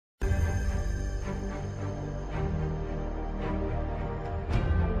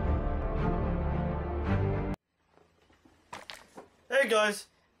Hey guys,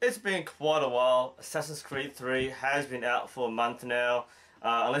 it's been quite a while. Assassin's Creed 3 has been out for a month now,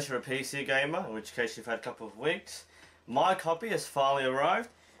 unless you're a PC gamer, in which case you've had a couple of weeks. My copy has finally arrived.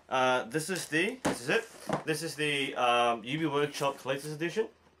 This is the Ubiworkshop Collector's Edition,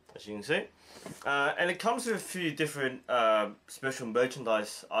 as you can see. And it comes with a few different special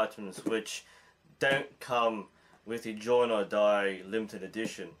merchandise items which don't come with the Join or Die limited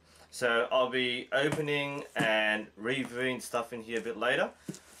edition. So I'll be opening and reviewing stuff in here a bit later.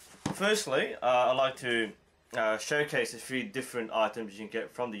 Firstly, I'd like to showcase a few different items you can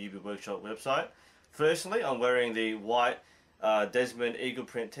get from the Ubiworkshop website. Firstly, I'm wearing the white Desmond Eagle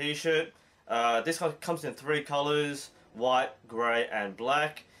print t-shirt. This one comes in three colors: white, grey and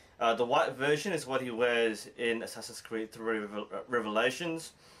black. The white version is what he wears in Assassin's Creed 3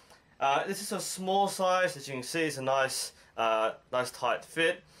 Revelations. This is a small size. As you can see, it's a nice tight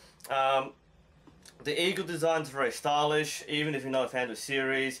fit. The eagle design is very stylish. Even if you're not a fan of the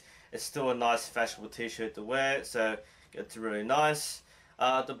series, it's still a nice fashionable t-shirt to wear, so it's really nice.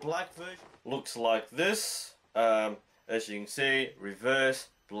 The black version looks like this. As you can see, reverse,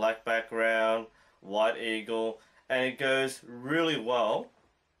 black background, white eagle, and it goes really well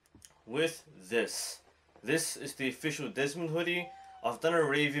with this. This is the official Desmond hoodie. I've done a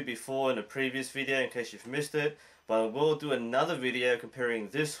review before in a previous video in case you've missed it, but I will do another video comparing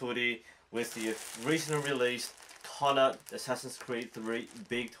this hoodie with the recently released Connor Assassin's Creed 3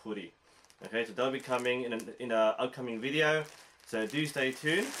 Big hoodie. Okay, so that'll be coming in an upcoming video, so do stay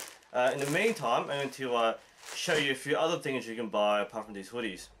tuned. In the meantime, I'm going to show you a few other things you can buy apart from these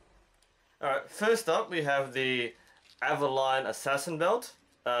hoodies. Alright, first up we have the Aveline Assassin Belt.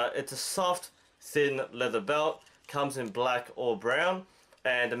 It's a soft, thin leather belt. Comes in black or brown,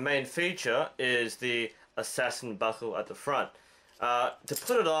 and the main feature is the assassin buckle at the front. To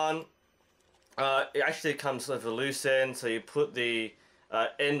put it on, it actually comes with a loose end, so you put the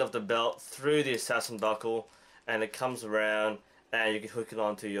end of the belt through the assassin buckle and it comes around and you can hook it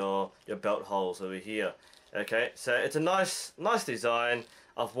onto your belt holes over here. Okay, so it's a nice design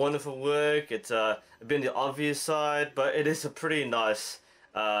of wonderful work. It's a bit on the obvious side, but it is a pretty nice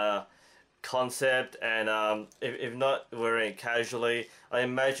concept, and if not wearing it casually, I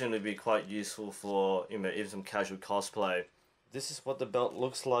imagine it would be quite useful for even some casual cosplay. This is what the belt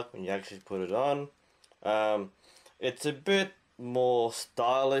looks like when you actually put it on. It's a bit more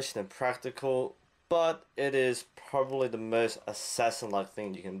stylish than practical, but it is probably the most assassin-like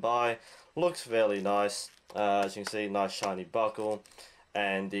thing you can buy. Looks fairly nice. As you can see, nice shiny buckle,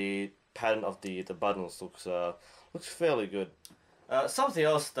 and the pattern of the buttons looks fairly good. Something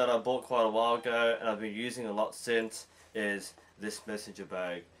else that I bought quite a while ago and I've been using a lot since is this messenger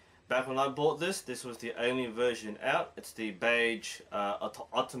bag. Back when I bought this was the only version out. It's the beige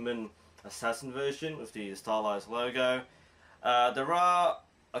Ottoman assassin version with the stylized logo. There are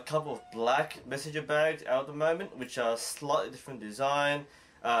a couple of black messenger bags out at the moment which are slightly different design.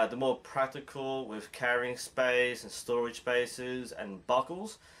 They're more practical with carrying space and storage spaces and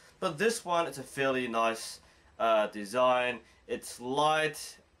buckles. But this one, it's a fairly nice design. It's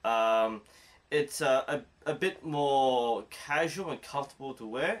light, it's a bit more casual and comfortable to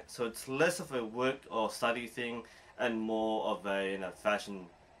wear, so it's less of a work or study thing and more of a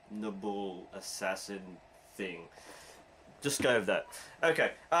fashionable assassin thing. Just go with that.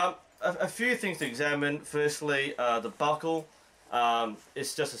 Okay, a few things to examine. Firstly, the buckle.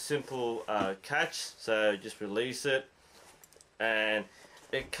 It's just a simple catch, so just release it, and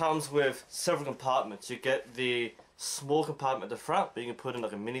it comes with several compartments. You get the small compartment at the front, but you can put in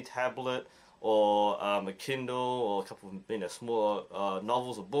like a mini tablet or a Kindle or a couple of smaller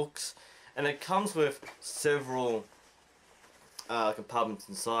novels or books, and it comes with several compartments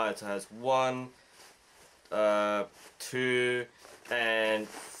inside. So it has 1, 2 and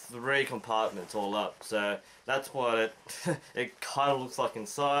 3 compartments all up. So that's what it kind of looks like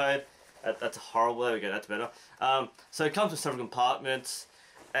inside. That's horrible. There we go, that's better. So it comes with several compartments,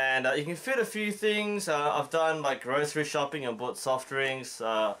 and you can fit a few things. I've done like grocery shopping and bought soft drinks.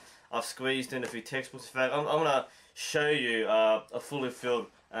 I've squeezed in a few textbooks. In fact, I'm going to show you a fully filled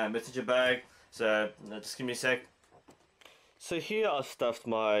messenger bag. So just give me a sec. So here I've stuffed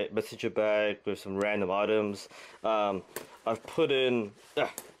my messenger bag with some random items. I've put in... there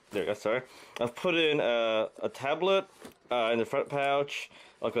we go, sorry. I've put in a tablet in the front pouch.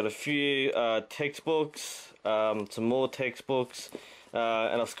 I've got a few textbooks, some more textbooks,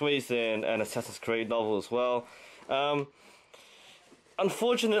 and I've squeezed in an Assassin's Creed novel as well.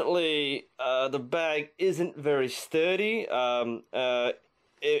 Unfortunately, the bag isn't very sturdy.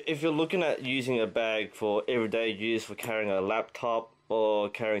 If you're looking at using a bag for everyday use for carrying a laptop or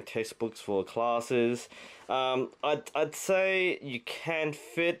carrying textbooks for classes. I'd say you can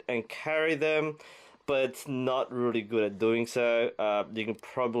fit and carry them, but it's not really good at doing so. You can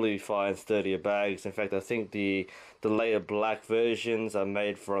probably find sturdier bags. In fact, I think the later black versions are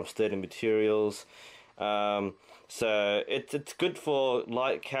made from sturdy materials. So it's good for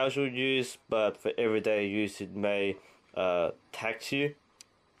light casual use, but for everyday use it may tax you.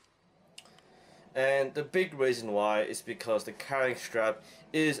 And the big reason why is because the carrying strap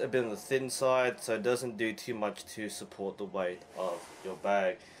is a bit on the thin side, so it doesn't do too much to support the weight of your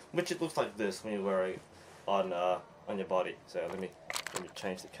bag, which it looks like this when you wear it on your body. So let me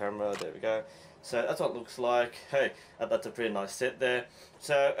change the camera. There we go. So that's what it looks like. Hey, that's a pretty nice set there.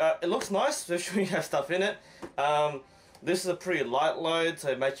 So it looks nice, especially when you have stuff in it. This is a pretty light load, so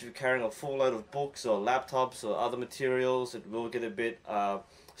imagine if you're carrying a full load of books or laptops or other materials, it will get a bit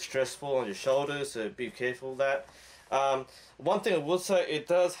stressful on your shoulders, so be careful of that. One thing I would say, it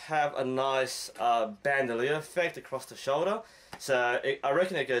does have a nice bandolier effect across the shoulder, so I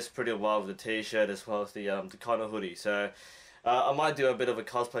reckon it goes pretty well with the t-shirt as well as the kind of hoodie. So I might do a bit of a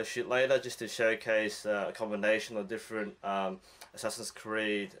cosplay shoot later just to showcase a combination of different Assassin's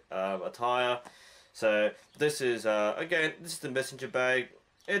Creed attire. So this is again, this is the messenger bag.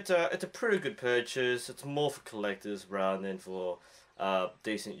 It's a pretty good purchase. It's more for collectors rather than for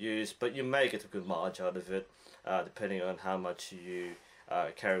decent use, but you may get a good mileage out of it depending on how much you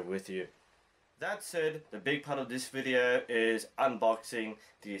carry with you. That said, the big part of this video is unboxing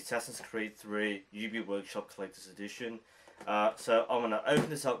the Assassin's Creed 3 Ubiworkshop Collector's Edition. So I'm going to open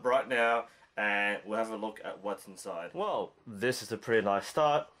this up right now and we'll have a look at what's inside. Well, this is a pretty nice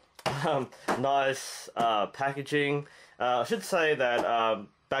start. Nice packaging. I should say that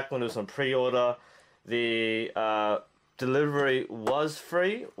back when it was on pre-order, the delivery was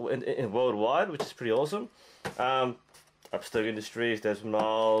free in worldwide, which is pretty awesome. Upstart Industries, Desmond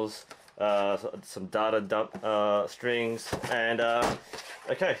Miles, some data dump strings, and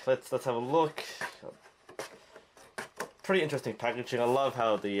okay, let's have a look. Pretty interesting packaging. I love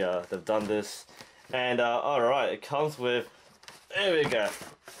how they've done this. And all right, it comes with. Here we go.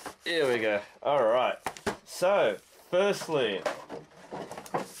 Here we go. All right. So, firstly,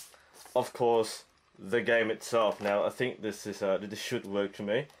 of course, the game itself. Now, I think this should work for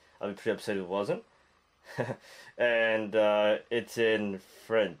me. I'd be pretty upset if it wasn't. And it's in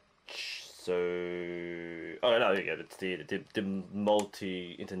French. So, oh no, there you go. It's the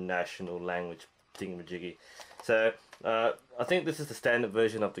multi-international language thingamajiggy. So, I think this is the standard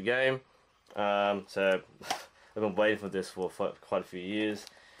version of the game. So, I've been waiting for this for quite a few years.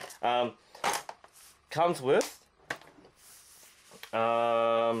 Comes with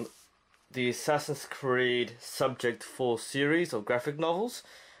the Assassin's Creed Subject 4 series of graphic novels.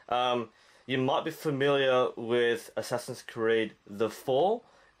 You might be familiar with Assassin's Creed The Fall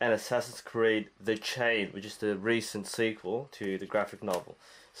and Assassin's Creed The Chain, which is the recent sequel to the graphic novel.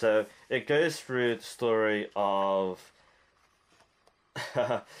 So it goes through the story of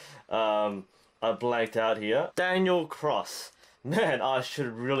I blanked out here. Daniel Cross. Man, I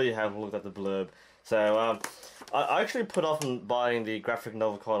should really have looked at the blurb. So I actually put off on buying the graphic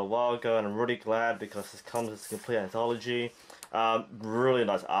novel quite a while ago, and I'm really glad because this comes as a complete anthology. Really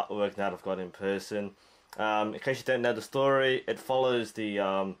nice artwork now that I've got it in person. In case you don't know the story, it follows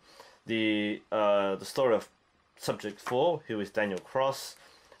the story of Subject 4, who is Daniel Cross,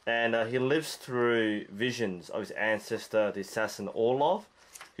 and he lives through visions of his ancestor, the assassin Orlov,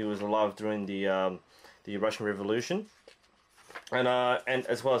 who was alive during the Russian Revolution, and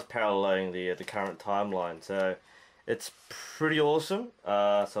as well as paralleling the current timeline. So it's pretty awesome.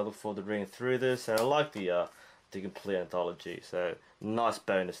 So I look forward to reading through this, and I like the complete anthology. So nice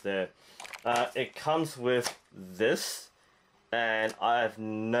bonus there. It comes with this, and I have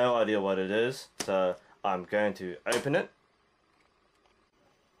no idea what it is, so I'm going to open it.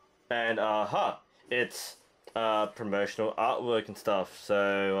 And it's promotional artwork and stuff.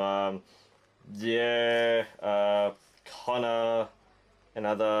 So yeah, Connor,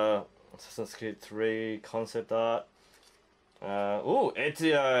 another Assassin's Creed 3 concept art. Ooh,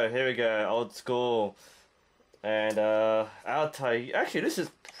 Ezio, here we go, old school. And Altair. Actually, this is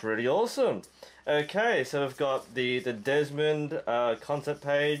pretty awesome. Okay, so we've got the Desmond concept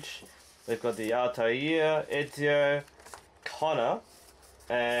page. We've got the Altair, Ezio, Connor,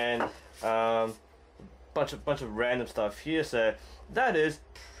 and bunch of random stuff here. So that is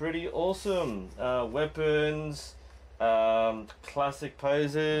pretty awesome. Weapons, classic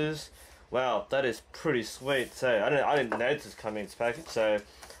poses. Wow, that is pretty sweet. So I didn't notice this coming in this package. So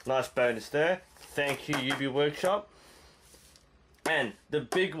nice bonus there. Thank you, Ubiworkshop. And the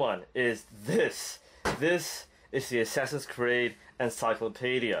big one is this. This is the Assassin's Creed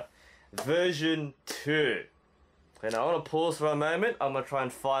Encyclopedia, version 2. Okay, now I want to pause for a moment. I'm going to try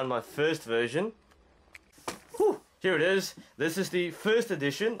and find my first version. Whew, here it is. This is the first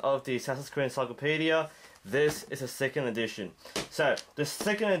edition of the Assassin's Creed Encyclopedia. This is a second edition. So, the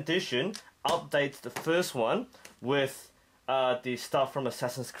second edition updates the first one with the stuff from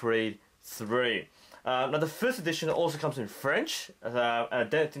Assassin's Creed 3. Now the first edition also comes in French, and I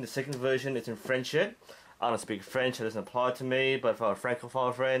don't think the second version is in French yet. I don't speak French, it doesn't apply to me, but for our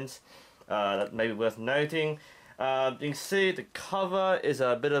Francophone friends, that may be worth noting. You can see the cover is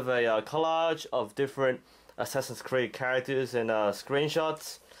a bit of a collage of different Assassin's Creed characters and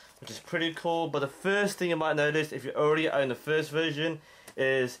screenshots, which is pretty cool. But the first thing you might notice if you already own the first version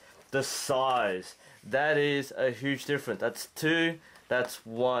is the size. That is a huge difference. That's 2. That's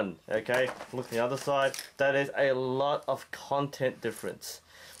 1, okay? Look at the other side. That is a lot of content difference.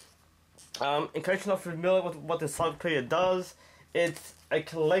 In case you're not familiar with what the Encyclopedia does, it's a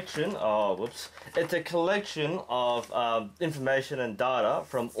collection, it's a collection of information and data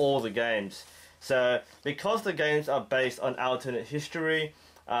from all the games. So, because the games are based on alternate history,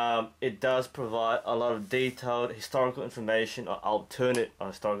 it does provide a lot of detailed historical information or alternate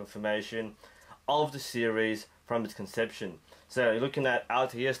historical information of the series from its conception. So you're looking at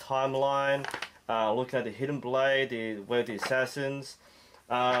Altair's timeline, looking at the Hidden Blade, the Way of the Assassins,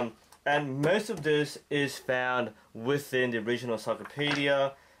 and most of this is found within the original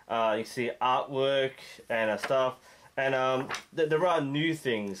Encyclopedia. You see artwork and stuff, and there are new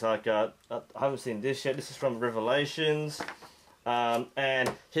things like I haven't seen this yet. This is from Revelations, and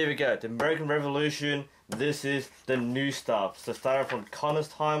here we go. The American Revolution. This is the new stuff. So starting from Connor's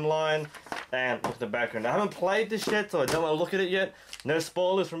timeline, and look at the background. I haven't played this yet, so I don't want to look at it yet. No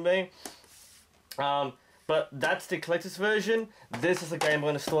spoilers from me. But that's the collector's version. This is the game I'm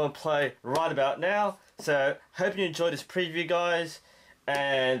going to store and play right about now. So hope you enjoyed this preview, guys.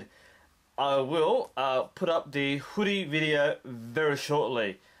 And I will put up the Hoodie video very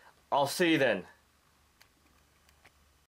shortly. I'll see you then.